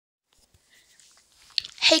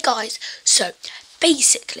Hey guys, so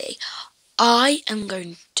basically I am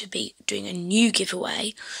going to be doing a new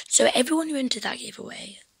giveaway. So everyone who entered that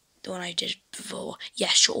giveaway, the one I did before,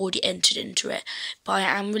 yes, you're already entered into it. But I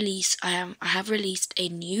have released a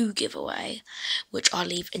new giveaway, which I'll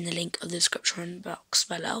leave in the link of the description box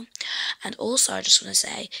below. And also, I just want to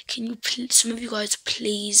say, can you some of you guys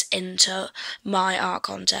please enter my art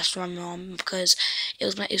contest for my mom, because it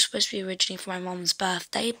was supposed to be originally for my mom's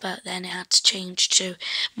birthday, but then it had to change to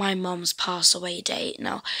my mom's pass away date.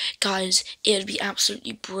 Now, guys, it would be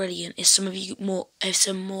absolutely brilliant if some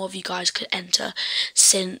more of you guys could enter,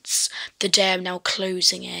 since the day I'm now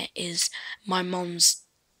closing it is my mom's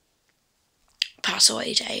pass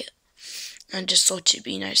away date. And just thought it'd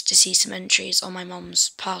be nice to see some entries on my mum's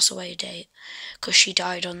pass away date, because she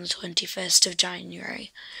died on the 21st of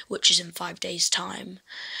January, which is in 5 days time,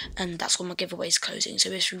 and that's when my giveaway's closing. So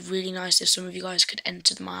it's really nice if some of you guys could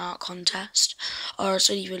enter my art contest. I'll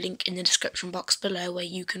also leave a link in the description box below where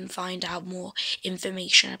you can find out more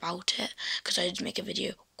information about it, because I did make a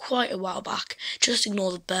video quite a while back. Just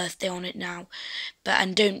ignore the birthday on it now,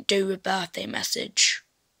 and don't do a birthday message.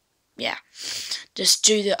 Yeah, just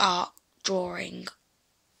do the art drawing.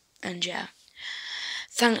 And yeah,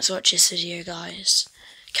 thanks for watching this video, guys.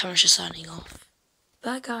 Camera signing off.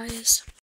 Bye guys.